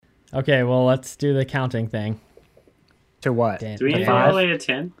Okay, well, let's do the counting thing. To what? Do we need to go all the way to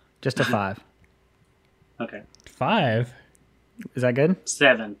 10? Just to 5. Okay. 5? Is that good?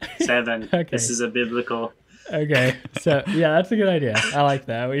 7. Okay. This is a biblical. Okay, so yeah, that's a good idea. I like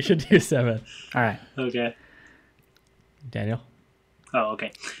that. We should do 7. All right. Okay. Daniel? Oh,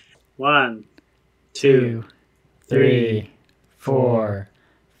 okay. 1, 2, 3, 4,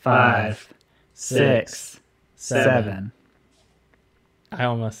 5, 6, 7. I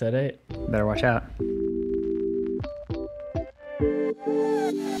almost said 8. Better watch out.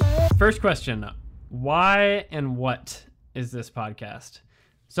 First question, why and what is this podcast?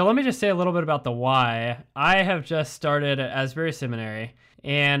 So let me just say a little bit about the why. I have just started at Asbury Seminary,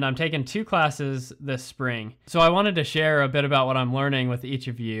 and I'm taking 2 classes this spring. So I wanted to share a bit about what I'm learning with each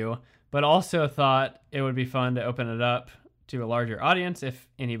of you, but also thought it would be fun to open it up to a larger audience if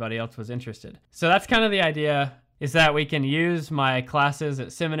anybody else was interested. So that's kind of the idea, is that we can use my classes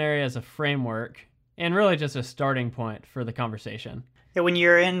at seminary as a framework and really just a starting point for the conversation. Yeah, when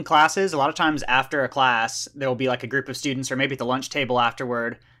you're in classes, a lot of times after a class, there'll be like a group of students, or maybe at the lunch table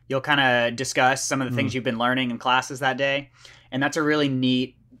afterward, you'll kind of discuss some of the things you've been learning in classes that day. And that's a really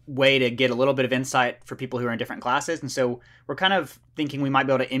neat way to get a little bit of insight for people who are in different classes. And so we're kind of thinking we might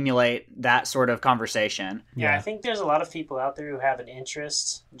be able to emulate that sort of conversation. Yeah, I think there's a lot of people out there who have an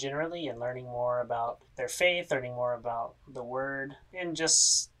interest generally in learning more about their faith, learning more about the word, and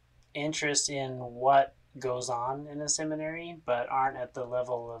just interest in what goes on in a seminary, but aren't at the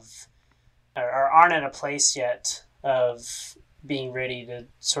level of, or aren't at a place yet of being ready to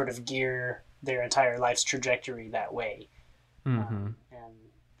sort of gear their entire life's trajectory that way. And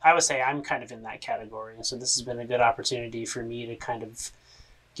I would say I'm kind of in that category. And so this has been a good opportunity for me to kind of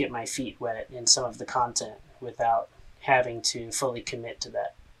get my feet wet in some of the content without having to fully commit to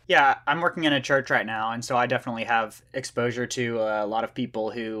that. Yeah, I'm working in a church right now, and so I definitely have exposure to a lot of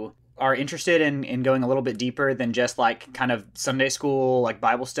people who are interested in going a little bit deeper than just like kind of Sunday school, like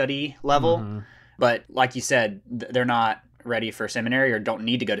Bible study level. But like you said, they're not ready for seminary or don't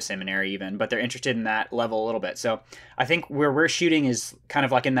need to go to seminary even, but they're interested in that level a little bit. So I think where we're shooting is kind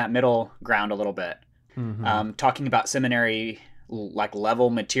of like in that middle ground a little bit. Talking about seminary like level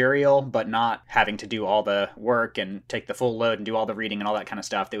material, but not having to do all the work and take the full load and do all the reading and all that kind of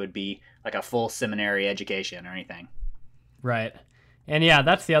stuff that would be like a full seminary education or anything. Right. And yeah,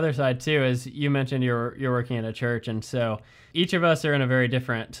 that's the other side too, is you mentioned you're working at a church, and so each of us are in a very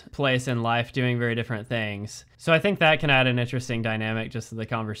different place in life doing very different things. So I think that can add an interesting dynamic just to the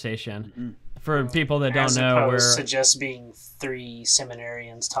conversation. For people that don't know, we're to just being 3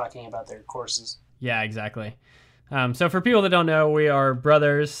 seminarians talking about their courses. Yeah, exactly. So for people that don't know, we are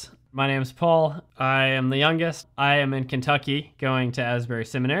brothers. My name's Paul. I am the youngest. I am in Kentucky going to Asbury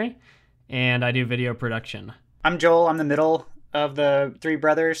Seminary, and I do video production. I'm Joel. I'm the middle of the 3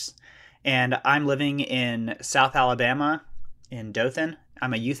 brothers, and I'm living in South Alabama in Dothan.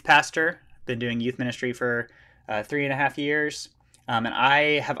 I'm a youth pastor. Been doing youth ministry for 3.5 years, and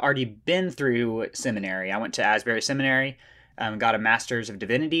I have already been through seminary. I went to Asbury Seminary, got a Master's of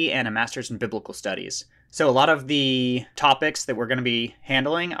Divinity and a Master's in Biblical Studies. So a lot of the topics that we're going to be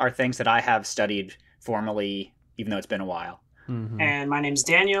handling are things that I have studied formally, even though it's been a while. And my name's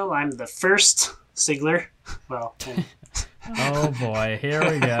Daniel. I'm the first Sigler. Well, Oh boy, here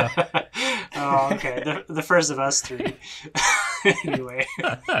we go. Oh, okay. The first of us 3. Anyway,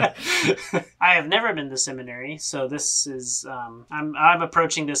 I have never been to seminary, so this is I'm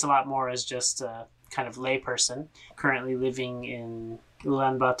approaching this a lot more as just a kind of layperson. Currently living in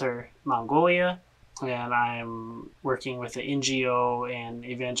Ulaanbaatar, Mongolia, and I'm working with an NGO and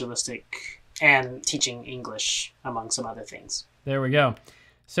evangelistic and teaching English, among some other things. There we go.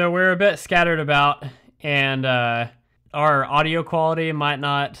 So we're a bit scattered about, and our audio quality might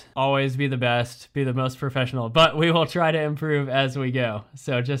not always be the best, be the most professional, but we will try to improve as we go.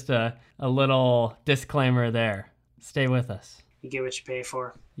 So just a little disclaimer there. Stay with us. You get what you pay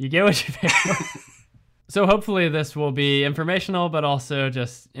for. You get what you pay for. So hopefully this will be informational, but also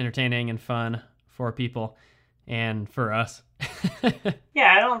just entertaining and fun for people and for us.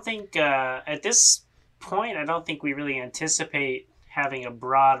 Yeah, I don't think at this point, I don't think we really anticipate having a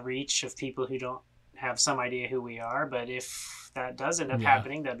broad reach of people who don't have some idea who we are, but if that does end up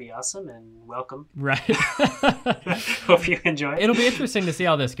happening, that'd be awesome, and welcome. Right. Hope you enjoy it. It'll be interesting to see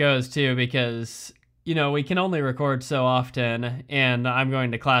how this goes too, because we can only record so often, and I'm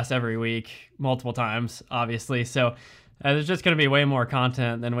going to class every week multiple times, obviously, so there's just going to be way more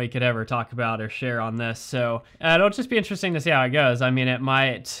content than we could ever talk about or share on this. So it'll just be interesting to see how it goes. I mean, it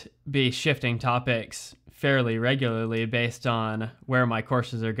might be shifting topics fairly regularly based on where my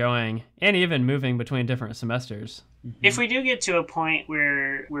courses are going, and even moving between different semesters. If we do get to a point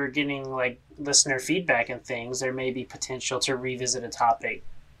where we're getting like listener feedback and things, there may be potential to revisit a topic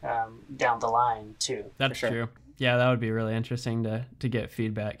down the line too. That's true. Yeah, that would be really interesting to get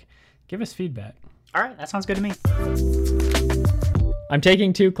feedback. Give us feedback. All right, that sounds good to me. I'm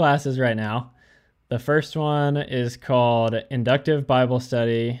taking 2 classes right now. The first one is called Inductive Bible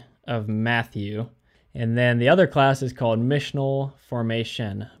Study of Matthew. And then the other class is called Missional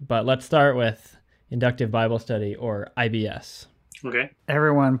Formation. But let's start with Inductive Bible Study, or IBS. Okay.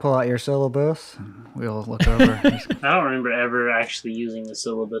 Everyone pull out your syllabus. We'll look over. I don't remember ever actually using the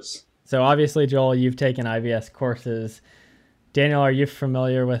syllabus. So obviously, Joel, you've taken IBS courses. Daniel, are you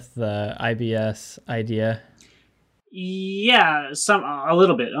familiar with the IBS idea? Yeah, a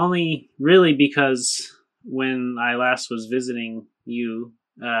little bit. Only really because when I last was visiting you,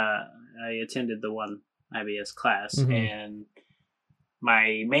 I attended the one IBS class, and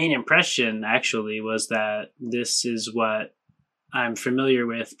my main impression actually was that this is what I'm familiar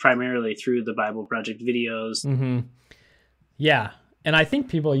with primarily through the Bible Project videos. Yeah, and I think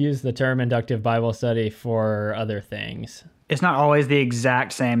people use the term inductive Bible study for other things. It's not always the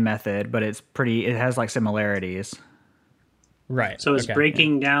exact same method, but it has like similarities. Right. So it's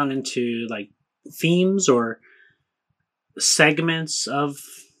breaking down into like themes or segments of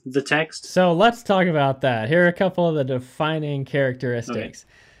the text. So let's talk about that. Here are a couple of the defining characteristics.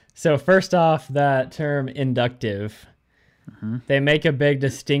 Okay. So first off, that term inductive. They make a big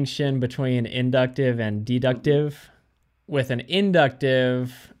distinction between inductive and deductive. With an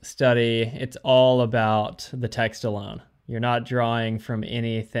inductive study, it's all about the text alone. You're not drawing from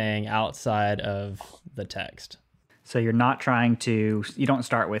anything outside of the text. So you don't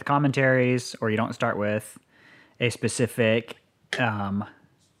start with commentaries, or you don't start with a specific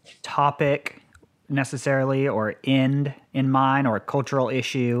topic necessarily, or end in mind, or a cultural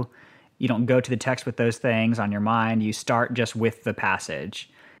issue. You don't go to the text with those things on your mind. You start just with the passage.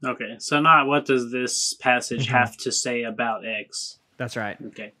 Okay, so not what does this passage have to say about X? That's right.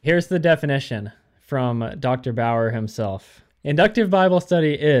 Okay. Here's the definition from Dr. Bauer himself. Inductive Bible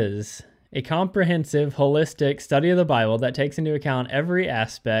study is a comprehensive, holistic study of the Bible that takes into account every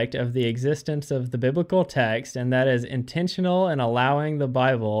aspect of the existence of the biblical text, and that is intentional in allowing the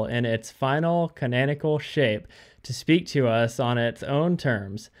Bible in its final canonical shape to speak to us on its own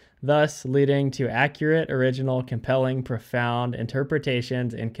terms, thus leading to accurate, original, compelling, profound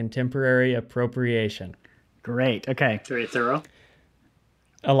interpretations and contemporary appropriation. Great. Okay. Very thorough.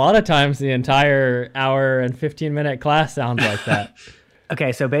 A lot of times the entire hour and 15-minute class sounds like that.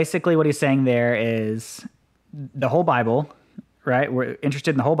 Okay, so basically what he's saying there is the whole Bible, right? We're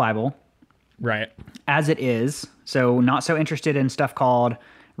interested in the whole Bible. Right. As it is. So not so interested in stuff called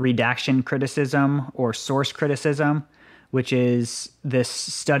redaction criticism or source criticism, which is this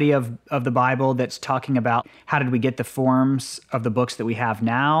study of the Bible that's talking about how did we get the forms of the books that we have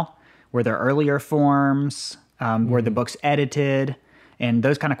now? Were there earlier forms? Were the books edited? And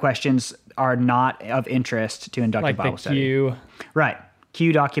those kind of questions are not of interest to inductive Like Bible the study. Q. Right.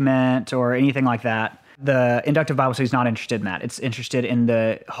 Q document or anything like that. The inductive Bible study is not interested in that. It's interested in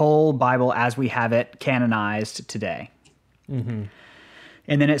the whole Bible as we have it canonized today. And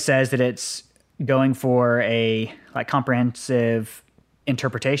then it says that it's going for a comprehensive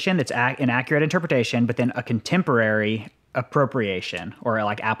interpretation. It's an accurate interpretation, but then a contemporary appropriation or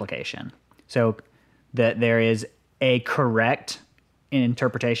application. So that there is a correct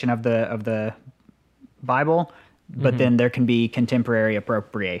interpretation of the Bible, but then there can be contemporary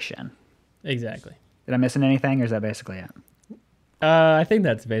appropriation. Exactly. Did I missing anything, or is that basically it? I think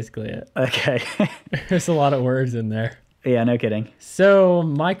that's basically it. Okay. There's a lot of words in there. Yeah, no kidding. So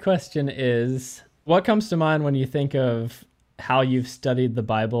my question is, what comes to mind when you think of how you've studied the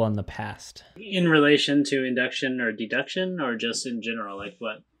Bible in the past? In relation to induction or deduction, or just in general, like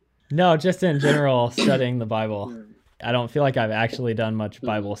what? No, just in general, studying the Bible. I don't feel like I've actually done much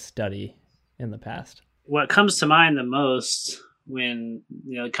Bible study in the past. What comes to mind the most when,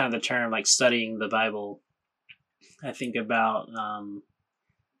 kind of the term like studying the Bible, I think about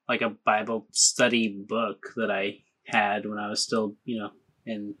like a Bible study book that I had when I was still,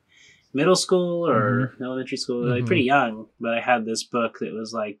 in middle school or elementary school, like pretty young. But I had this book that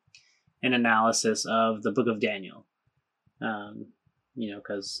was like an analysis of the book of Daniel,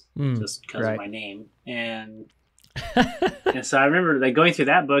 because of my name. And so I remember like going through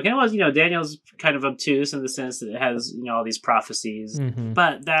that book, and it was, Daniel's kind of obtuse in the sense that it has, all these prophecies,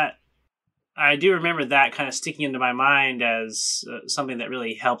 but that I do remember that kind of sticking into my mind as something that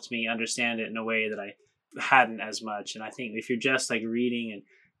really helped me understand it in a way that I hadn't as much. And I think if you're just like reading, and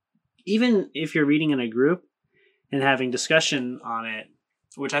even if you're reading in a group and having discussion on it,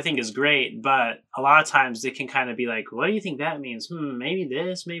 which I think is great. But a lot of times it can kind of be like, what do you think that means? Maybe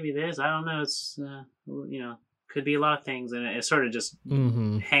this, maybe this. I don't know. It's, could be a lot of things. And it sort of just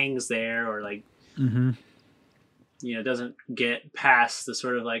hangs there, or like, doesn't get past the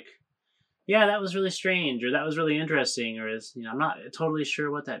sort of like, yeah, that was really strange, or that was really interesting, or is, I'm not totally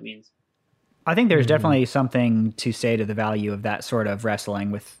sure what that means. I think there's definitely something to say to the value of that sort of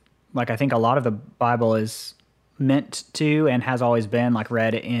wrestling with, like, I think a lot of the Bible is meant to and has always been like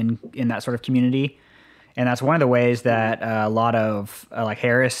read in that sort of community. And that's one of the ways that a lot of like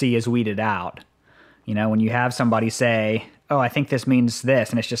heresy is weeded out. When you have somebody say, oh, I think this means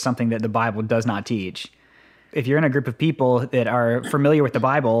this, and it's just something that the Bible does not teach. If you're in a group of people that are familiar with the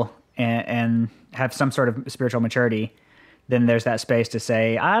Bible and have some sort of spiritual maturity, then there's that space to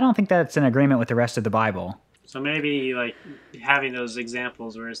say, I don't think that's in agreement with the rest of the Bible. So maybe like having those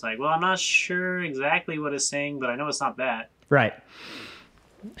examples where it's like, well, I'm not sure exactly what it's saying, but I know it's not that. Right.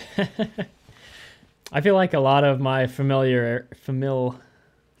 I feel like a lot of my familiarity.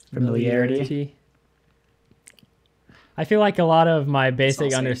 I feel like a lot of my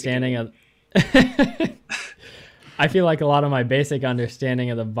basic understanding of I feel like a lot of my basic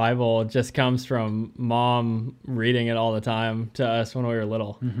understanding of the Bible just comes from mom reading it all the time to us when we were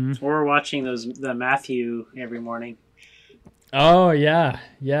little. Or watching the Matthew every morning. Oh, yeah.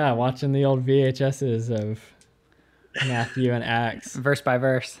 Yeah, watching the old VHSs of Matthew and Acts. Verse by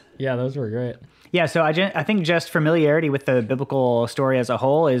verse. Yeah, those were great. Yeah, so I think just familiarity with the biblical story as a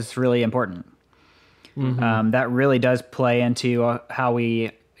whole is really important. That really does play into how we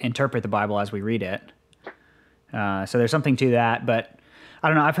interpret the Bible as we read it. So there's something to that, but I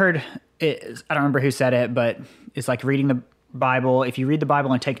don't know. I've heard it, I don't remember who said it, but it's like reading the Bible. If you read the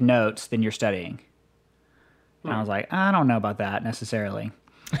Bible and take notes, then you're studying. And I was like, I don't know about that necessarily.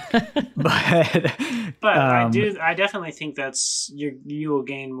 but I definitely think that's you will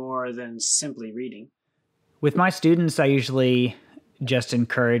gain more than simply reading. With my students, I usually just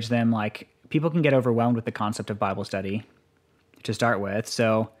encourage them, like, people can get overwhelmed with the concept of Bible study to start with.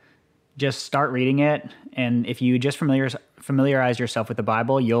 So just start reading it, and if you just familiarize yourself with the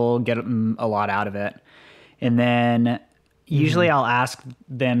Bible, you'll get a lot out of it. And then usually I'll ask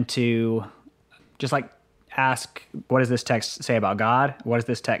them to just like ask, what does this text say about God? What does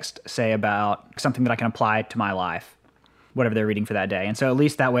this text say about something that I can apply to my life, whatever they're reading for that day? And so at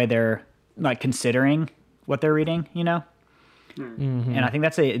least that way they're like considering what they're reading, And I think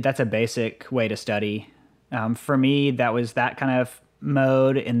that's a basic way to study. For me, that was that kind of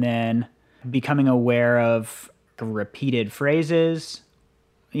mode, and then becoming aware of repeated phrases,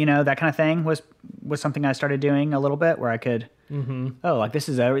 that kind of thing was something I started doing a little bit, where I could, like this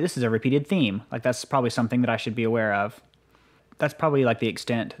is a repeated theme. Like that's probably something that I should be aware of. That's probably like the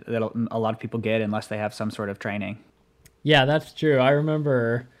extent that a lot of people get unless they have some sort of training. Yeah, that's true. I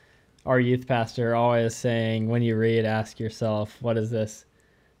remember our youth pastor always saying, when you read, ask yourself, what does this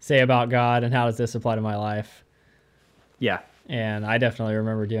say about God and how does this apply to my life? Yeah. And I definitely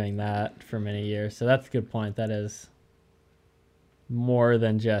remember doing that for many years. So that's a good point. That is more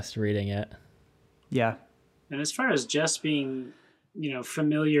than just reading it. Yeah. And as far as just being,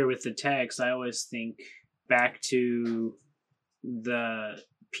 familiar with the text, I always think back to the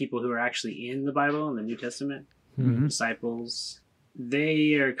people who are actually in the Bible in the New Testament, disciples.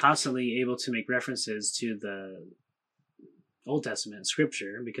 They are constantly able to make references to the Old Testament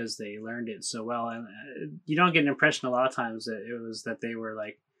scripture because they learned it so well. And you don't get an impression a lot of times that it was that they were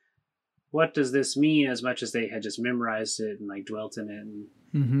like, what does this mean, as much as they had just memorized it and like dwelt in it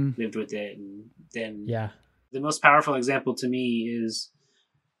and lived with it. And then the most powerful example to me is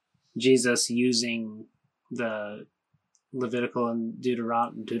Jesus using the Levitical and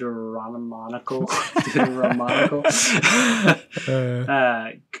Deuteronomical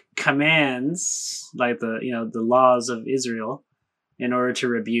commands, like the laws of Israel, in order to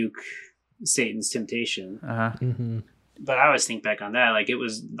rebuke Satan's temptation. But I always think back on that, like it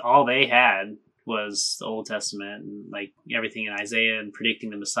was all they had was the Old Testament, and like everything in Isaiah and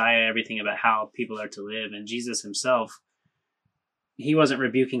predicting the Messiah, everything about how people are to live. And Jesus himself, he wasn't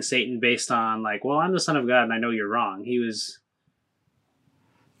rebuking Satan based on like, well, I'm the Son of God and I know you're wrong. He was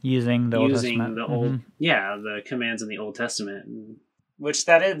using the Old Testament. The commands in the Old Testament, which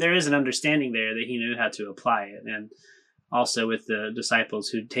there is an understanding there that he knew how to apply it. And also with the disciples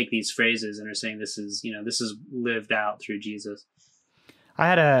who take these phrases and are saying this is lived out through Jesus. I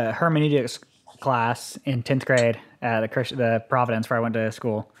had a hermeneutics class in 10th grade at the Providence where I went to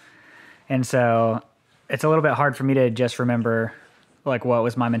school. And so it's a little bit hard for me to just remember like what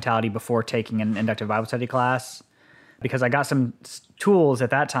was my mentality before taking an inductive Bible study class, because I got some tools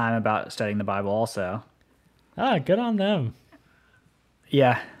at that time about studying the Bible also. Good on them.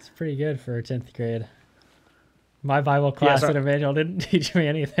 Yeah. It's pretty good for 10th grade. My Bible class at Emmanuel didn't teach me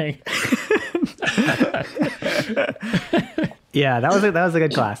anything. Yeah, that was a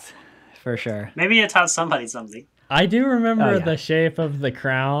good class for sure. Maybe it taught somebody something. I do remember the shape of the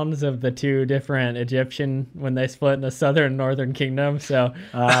crowns of the two different Egyptian when they split in the southern and northern kingdom. So,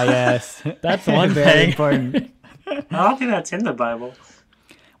 yes, that's one very thing. important. I don't think that's in the Bible.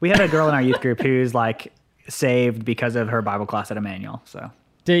 We had a girl in our youth group who's like saved because of her Bible class at Emmanuel. So,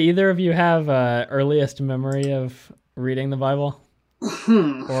 do either of you have earliest memory of reading the Bible,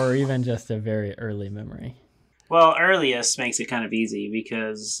 or even just a very early memory? Well, earliest makes it kind of easy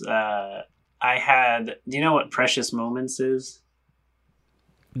because I had. Do you know what Precious Moments is?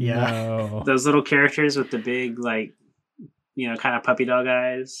 Yeah. No. Those little characters with the big, like, kind of puppy dog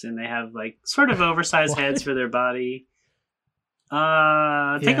eyes, and they have like sort of oversized heads for their body. Take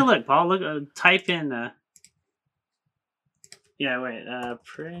a look, Paul. Look, type in.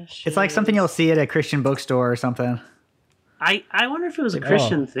 Precious. It's like something you'll see at a Christian bookstore or something. I wonder if it was a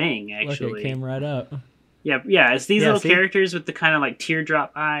Christian thing, actually. Look, it came right up. Yeah. It's these little characters with the kind of like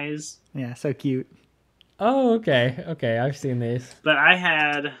teardrop eyes. Yeah, so cute. Oh, okay. I've seen these. But I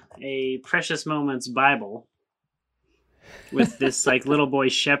had a Precious Moments Bible with this like little boy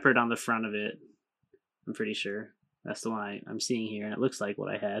shepherd on the front of it. I'm pretty sure that's the one I'm seeing here, and it looks like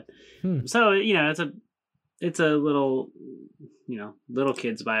what I had. So it's a little little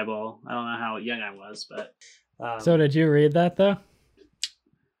kid's Bible. I don't know how young I was, but so did you read that though?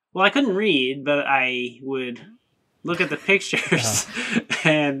 Well, I couldn't read, but I would look at the pictures,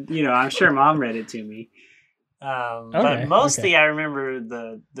 and I'm sure Mom read it to me. But mostly I remember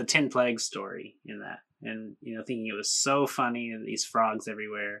the 10 Plagues story in that, and thinking it was so funny and these frogs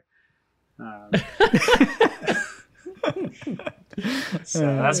everywhere. So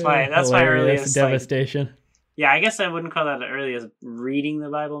that's my earliest devastation. Yeah, I guess I wouldn't call that the earliest reading the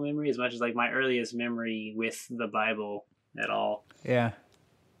Bible memory as much as like my earliest memory with the Bible at all. Yeah.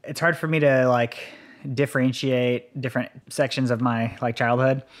 It's hard for me to like differentiate different sections of my like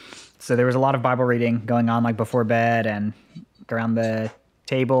childhood. So there was a lot of Bible reading going on like before bed and around the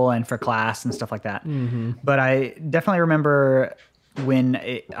table and for class and stuff like that. Mm-hmm. But I definitely remember when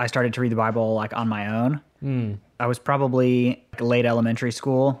I started to read the Bible like on my own. I was probably late elementary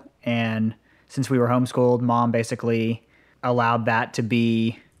school, and since we were homeschooled, Mom basically allowed that to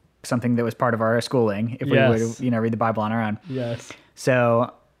be something that was part of our schooling if we would read the Bible on our own. Yes.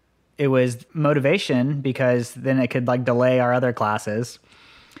 So it was motivation because then it could like delay our other classes.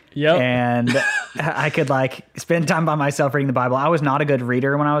 Yep. And I could like spend time by myself reading the Bible. I was not a good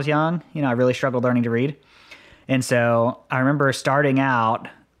reader when I was young. I really struggled learning to read. And so I remember starting out,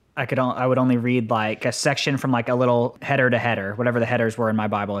 I would only read like a section from like a little header to header, whatever the headers were in my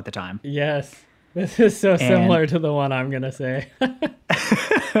Bible at the time. Yes. This is so similar to the one I'm going to say.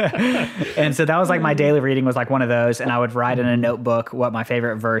 And so that was like my daily reading was like one of those, and I would write in a notebook what my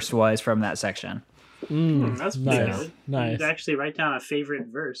favorite verse was from that section. That's pretty good. Nice. You'd actually write down a favorite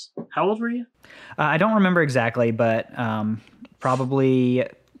verse. How old were you? I don't remember exactly, but probably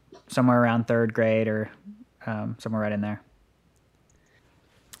somewhere around third grade or somewhere right in there.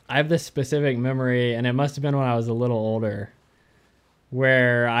 I have this specific memory, and it must have been when I was a little older,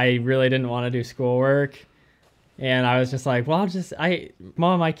 where I really didn't want to do schoolwork. And I was just like, well,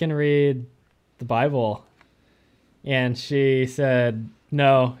 Mom, I can read the Bible. And she said,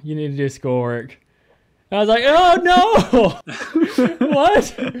 no, you need to do schoolwork. And I was like, oh, no!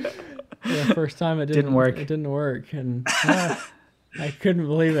 What? The first time it didn't work. It didn't work. And I couldn't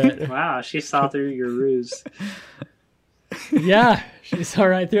believe it. Wow, she saw through your ruse. Yeah, she saw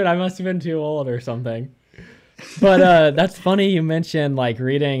right through it. I must have been too old or something. But that's funny you mentioned like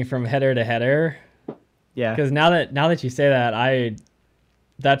reading from header to header. Yeah. Because now that you say that,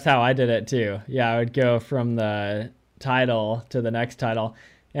 that's how I did it too. Yeah, I would go from the title to the next title.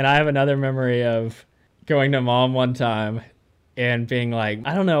 And I have another memory of going to Mom one time and being like,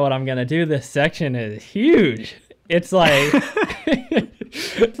 I don't know what I'm going to do. This section is huge. It's like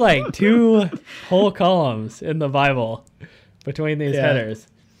it's like 2 whole columns in the Bible between these headers.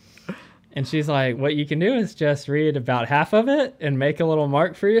 And she's like, what you can do is just read about half of it and make a little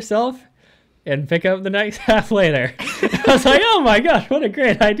mark for yourself and pick up the next half later. I was like, oh my gosh, what a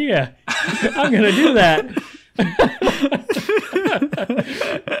great idea. I'm going to do that.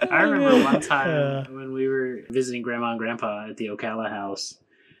 I remember one time when we were visiting Grandma and Grandpa at the Ocala house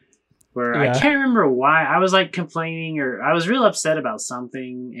where I can't remember why. I was like complaining or I was real upset about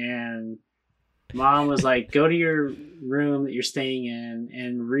something, and Mom was like, go to your room that you're staying in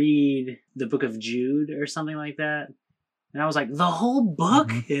and read the book of Jude or something like that. And I was like, the whole book?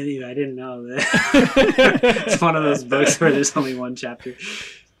 Mm-hmm. And, I didn't know that. It's one of those books where there's only one chapter.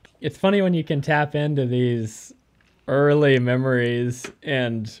 It's funny when you can tap into these early memories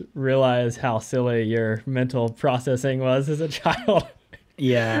and realize how silly your mental processing was as a child.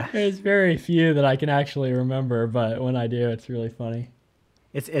 Yeah. There's very few that I can actually remember, but when I do, it's really funny.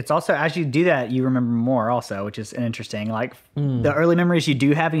 It's also, as you do that, you remember more also, which is interesting. Like the early memories you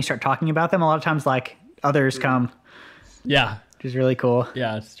do have and you start talking about them, a lot of times like others come. Yeah. Which is really cool.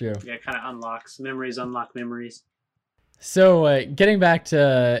 Yeah, it's true. Yeah, it kind of unlock memories. So getting back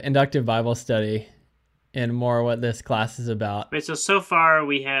to inductive Bible study and more what this class is about. Right, so far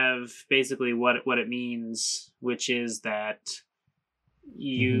we have basically what it means, which is that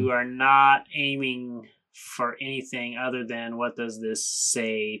you are not aiming for anything other than what does this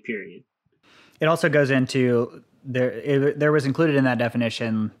say, period. It also goes into there was included in that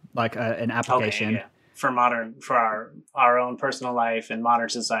definition like an application. Okay, yeah. For our own personal life and modern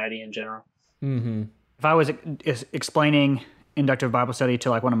society in general. Mm-hmm. If I was explaining inductive Bible study to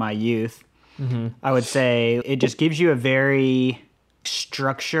like one of my youth, I would say it just gives you a very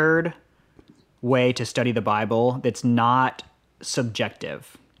structured way to study the Bible that's not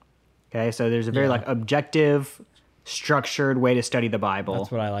subjective. Okay, so there's a very like objective, structured way to study the Bible. That's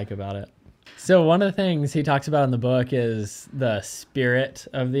what I like about it. So one of the things he talks about in the book is the spirit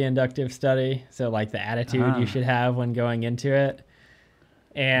of the inductive study. So like the attitude you should have when going into it.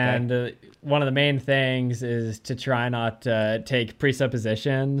 And one of the main things is to try not to take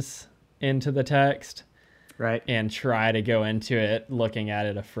presuppositions into the text. Right. And try to go into it looking at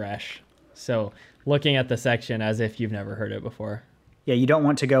it afresh. So looking at the section as if you've never heard it before. Yeah, you don't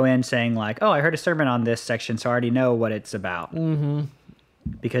want to go in saying like, oh, I heard a sermon on this section, so I already know what it's about. Mm-hmm.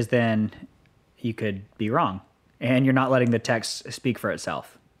 Because then you could be wrong. And you're not letting the text speak for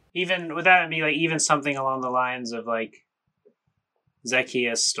itself. Even, would that be like even something along the lines of like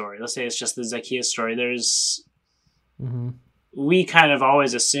Zacchaeus' story? Let's say it's just the Zacchaeus story. There's, we kind of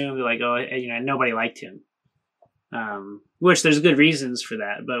always assumed like, oh, nobody liked him. Which there's good reasons for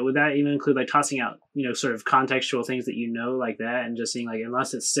that, but would that even include like tossing out, sort of contextual things that like that, and just seeing like,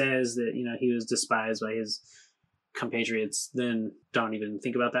 unless it says that, he was despised by his compatriots, then don't even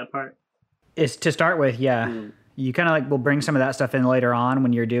think about that part? It's to start with, yeah. You kind of like will bring some of that stuff in later on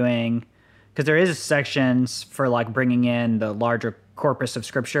when you're doing, because there is sections for like bringing in the larger corpus of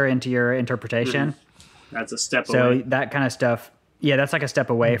scripture into your interpretation. That's a step away. So that kind of stuff, yeah, that's like a step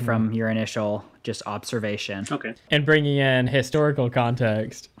away from your initial just observation. Okay. And bringing in historical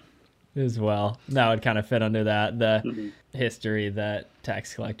context as well. That would kind of fit under that, the history that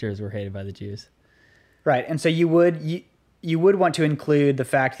tax collectors were hated by the Jews. Right. And so you would want to include the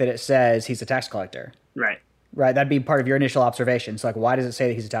fact that it says he's a tax collector. Right. Right. That'd be part of your initial observation. So like, why does it say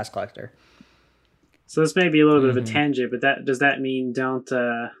that he's a tax collector? So this may be a little bit of a tangent, but does that mean don't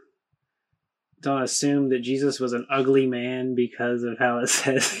assume that Jesus was an ugly man because of how it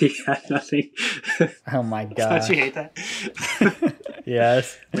says he had nothing? Oh my God. Don't you hate that?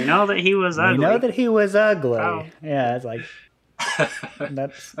 Yes. We know that he was ugly. We know that he was ugly. Oh. Yeah, it's like,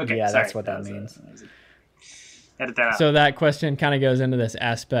 that's, okay, yeah, sorry. that's what that means. Edit that out. So that question kind of goes into this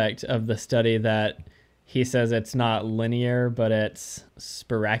aspect of the study that he says it's not linear, but it's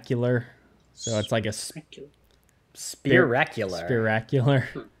spiracular. So it's like a spiracular.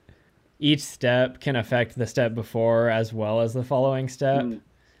 Each step can affect the step before as well as the following step.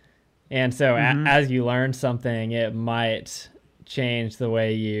 And so as you learn something, it might change the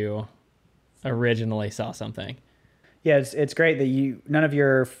way you originally saw something. Yeah, it's great that none of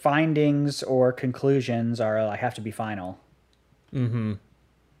your findings or conclusions are like have to be final.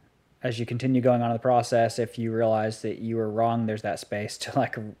 As you continue going on in the process, if you realize that you were wrong, there's that space to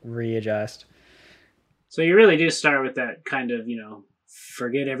like readjust. So you really do start with that kind of,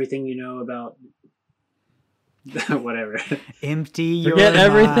 forget everything you know about whatever. Empty your Forget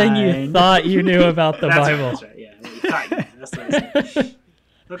everything mind. you thought you knew about the Bible. That's right, yeah. Well, you thought you knew. That's what I said.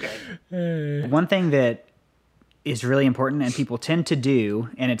 Okay. One thing that is really important and people tend to do,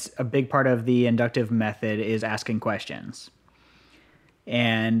 and it's a big part of the inductive method, is asking questions.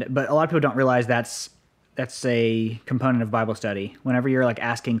 But a lot of people don't realize that's a component of Bible study. Whenever you're like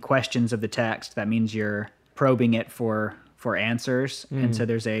asking questions of the text, that means you're probing it for answers. And so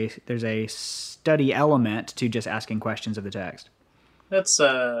there's a study element to just asking questions of the text. That's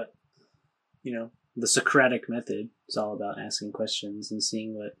the Socratic method. It's all about asking questions and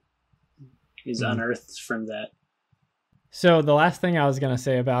seeing what is unearthed from that. So the last thing I was going to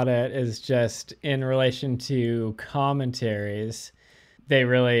say about it is just in relation to commentaries, they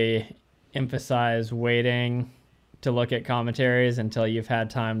really emphasize waiting to look at commentaries until you've had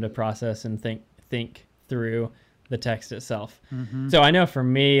time to process and think through the text itself. So I know for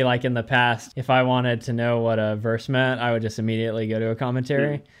me, like in the past, if I wanted to know what a verse meant, I would just immediately go to a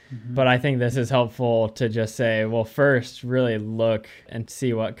commentary. But I think this is helpful to just say, well, first really look and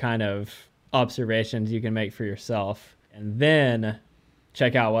see what kind of observations you can make for yourself, and then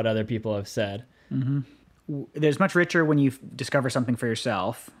check out what other people have said. There's much richer when you discover something for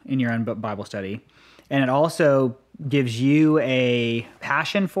yourself in your own Bible study. And it also gives you a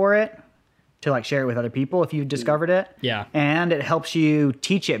passion for it to like share it with other people if you've discovered it. Yeah. And it helps you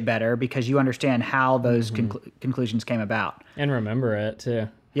teach it better because you understand how those conclusions came about. And remember it too.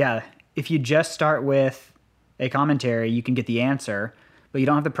 Yeah. If you just start with a commentary, you can get the answer, but you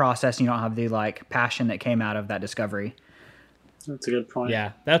don't have the process and you don't have the like passion that came out of that discovery. That's a good point.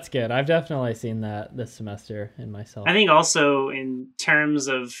 Yeah, that's good. I've definitely seen that this semester in myself. I think also in terms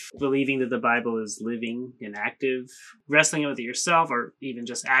of believing that the Bible is living and active, wrestling with it yourself, or even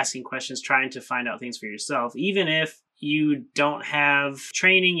just asking questions, trying to find out things for yourself, even if you don't have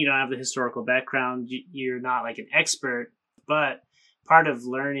training, you don't have the historical background, you're not like an expert, but part of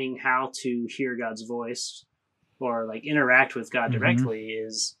learning how to hear God's voice or like interact with God directly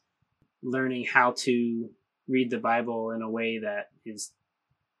is learning how to read the Bible in a way that is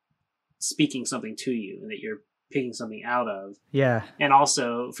speaking something to you and that you're picking something out of. Yeah. And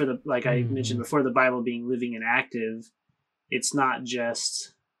also for the, like I mentioned before, the Bible being living and active, it's not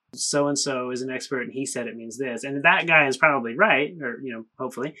just so-and-so is an expert and he said it means this. And that guy is probably right, or, you know,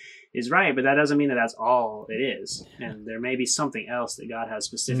 hopefully is right, but that doesn't mean that that's all it is. And there may be something else that God has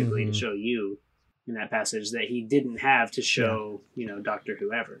specifically to show you in that passage that he didn't have to show, you know, Dr.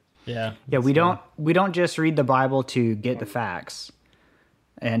 Whoever. Yeah. Yeah, we don't just read the Bible to get the facts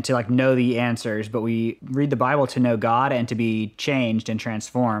and to like know the answers, but we read the Bible to know God and to be changed and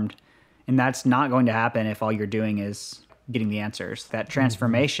transformed. And that's not going to happen if all you're doing is getting the answers. That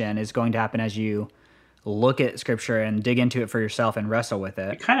transformation is going to happen as you look at scripture and dig into it for yourself and wrestle with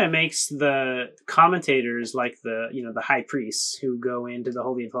it. It kind of makes the commentators like the, you know, the high priests who go into the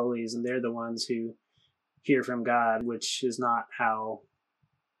Holy of Holies and they're the ones who hear from God, which is not how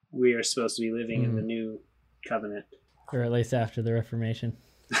we are supposed to be living in the new covenant. Or at least after the Reformation.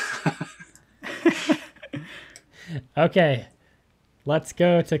 Okay, let's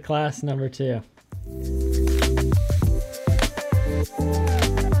go to class number 2.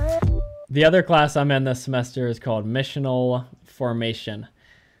 The other class I'm in this semester is called Missional Formation.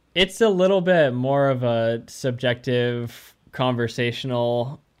 It's a little bit more of a subjective,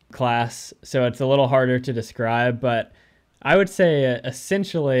 conversational class, so it's a little harder to describe, but I would say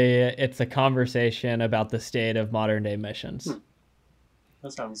essentially it's a conversation about the state of modern day missions.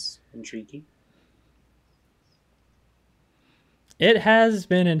 That sounds intriguing. It has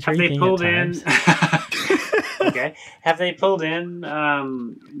been intriguing. Have they pulled at times. okay. Have they pulled in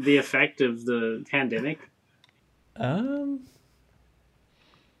the effect of the pandemic?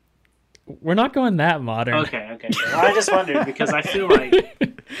 We're not going that modern. Okay. Well, I just wondered because I feel like,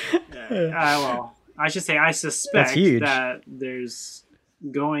 well, I should say I suspect that there's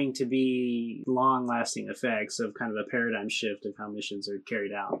going to be long-lasting effects of kind of a paradigm shift of how missions are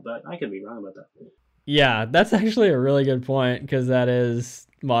carried out, but I could be wrong about that. Yeah, that's actually a really good point because that is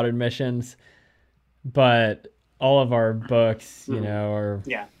modern missions, but all of our books, you know, are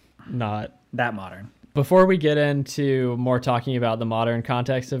not that modern. Before we get into more talking about the modern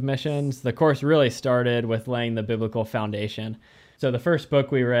context of missions, the course really started with laying the biblical foundation. So the first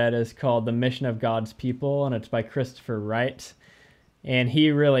book we read is called The Mission of God's People, and it's by Christopher Wright. And he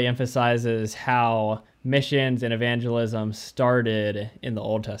really emphasizes how missions and evangelism started in the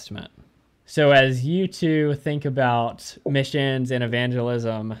Old Testament. So as you two think about missions and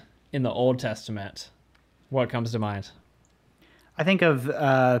evangelism in the Old Testament, what comes to mind? I think of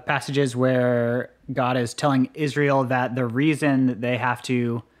passages where God is telling Israel that the reason that they have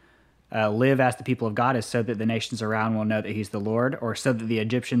to live as the people of God is so that the nations around will know that he's the Lord, or so that the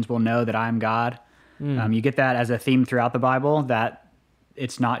Egyptians will know that I'm God. You get that as a theme throughout the Bible, that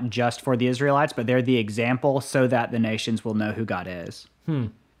it's not just for the Israelites, but they're the example so that the nations will know who God is.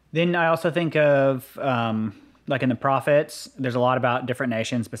 Then I also think of, like in the prophets, there's a lot about different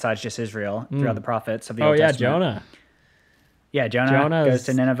nations besides just Israel throughout the prophets of the Old Testament. Jonah. Yeah, Jonah goes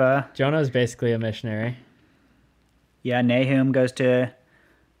to Nineveh. Jonah is basically a missionary. Yeah, Nahum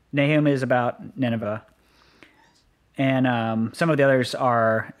is about Nineveh. And some of the others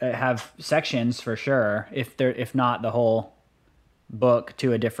have sections for sure, if not the whole book,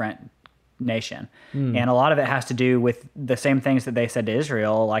 to a different nation. And a lot of it has to do with the same things that they said to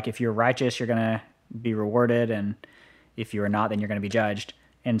Israel, like if you're righteous, you're going to be rewarded, and if you are not, then you're going to be judged.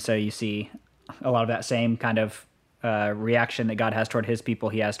 And so you see a lot of that same kind of reaction that God has toward his people,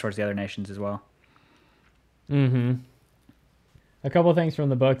 he has towards the other nations as well. Mm-hmm. A couple things from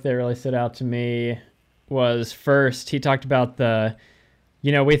the book that really stood out to me was, first, he talked about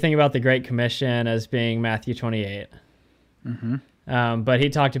we think about the Great Commission as being Matthew 28. Mm-hmm. But he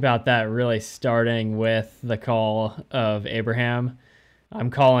talked about that really starting with the call of Abraham. I'm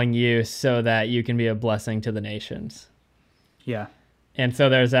calling you so that you can be a blessing to the nations. Yeah. And so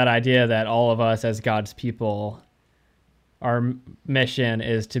there's that idea that all of us as God's people, our mission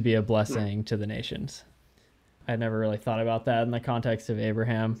is to be a blessing to the nations. I'd never really thought about that in the context of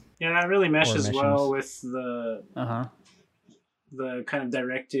Abraham. Yeah, that really meshes missions. well with the Uh-huh. the kind of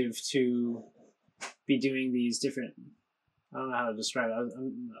directive to be doing these different. I don't know how to describe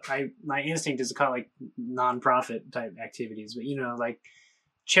it. My instinct is to call it like nonprofit type activities, but like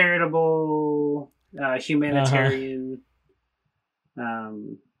charitable, humanitarian,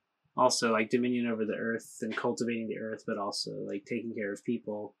 also like dominion over the earth and cultivating the earth, but also like taking care of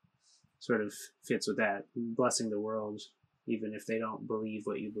people. Sort of fits with that, blessing the world, even if they don't believe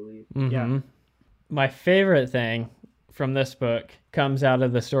what you believe. Mm-hmm. Yeah. My favorite thing from this book comes out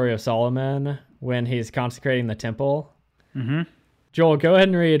of the story of Solomon when he's consecrating the temple. Mm-hmm. Joel, go ahead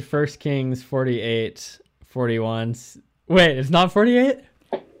and read 1 Kings 48, 41. Wait, it's not 48?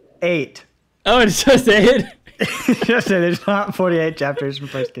 8. Oh, it's just 8? Just say there's not 48 chapters from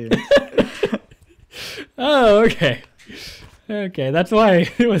First Kings. Oh, okay. Okay, that's why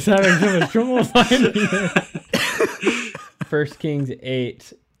I was having so much trouble finding it. 1 Kings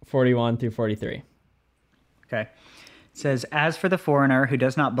 8, 41 through 43. Okay. It says, "As for the foreigner who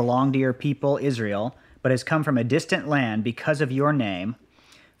does not belong to your people Israel, but has come from a distant land because of your name,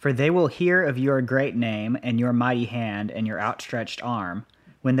 for they will hear of your great name and your mighty hand and your outstretched arm.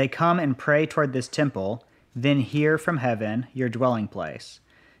 When they come and pray toward this temple, then hear from heaven your dwelling place.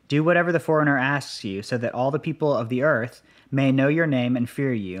 Do whatever the foreigner asks you, so that all the people of the earth may know your name and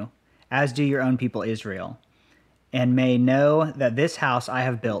fear you, as do your own people Israel, and may know that this house I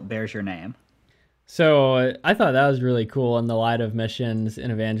have built bears your name." So I thought that was really cool in the light of missions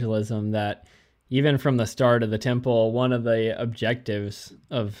and evangelism, that even from the start of the temple, one of the objectives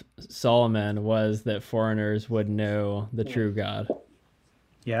of Solomon was that foreigners would know the true God.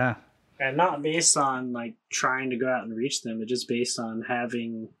 Yeah. And not based on like trying to go out and reach them, but just based on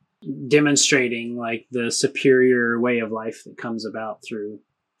demonstrating like the superior way of life that comes about through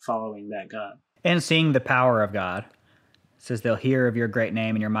following that God. And seeing the power of God. It says they'll hear of your great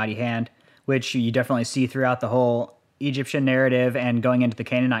name and your mighty hand, which you definitely see throughout the whole Egyptian narrative and going into the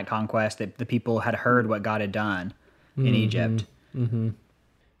Canaanite conquest, that the people had heard what God had done in Egypt. Mm-hmm.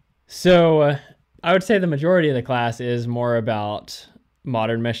 So I would say the majority of the class is more about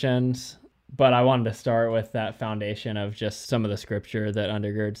modern missions, but I wanted to start with that foundation of just some of the scripture that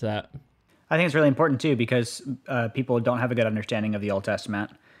undergirds that. I think it's really important too, because people don't have a good understanding of the Old Testament.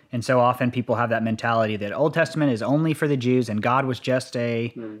 And so often people have that mentality that Old Testament is only for the Jews and God was just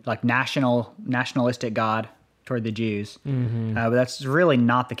a like nationalistic God toward the Jews. Mm-hmm. But that's really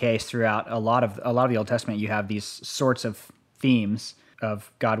not the case throughout a lot of the Old Testament. You have these sorts of themes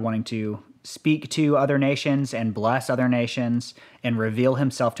of God wanting to speak to other nations and bless other nations and reveal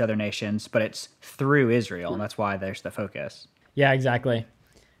himself to other nations, but it's through Israel, and that's why there's the focus. Yeah, exactly.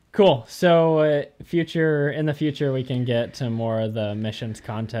 Cool. So in the future, we can get to more of the missions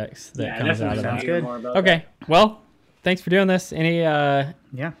context that comes out of that. Good. Okay. Well, thanks for doing this. Any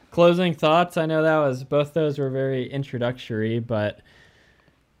Yeah. closing thoughts? I know both those were very introductory, but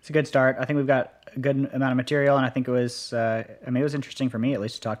It's a good start. I think we've got a good amount of material, and I think it was it was interesting for me at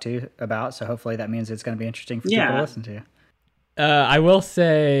least to talk to you about, so hopefully that means it's going to be interesting for people to listen to. I will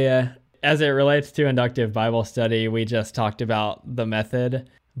say, as it relates to inductive Bible study, we just talked about the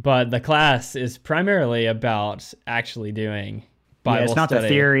method, but the class is primarily about actually doing Bible it's not study. the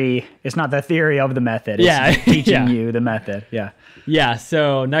theory. It's not the theory of the method. It's teaching you the method. Yeah. Yeah.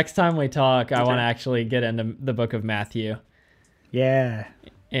 So next time we talk, I want to actually get into the book of Matthew. Yeah.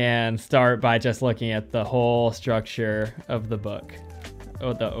 And start by just looking at the whole structure of the book,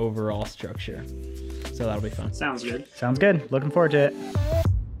 or the overall structure. So that'll be fun. Sounds good. Sounds good. Looking forward to it.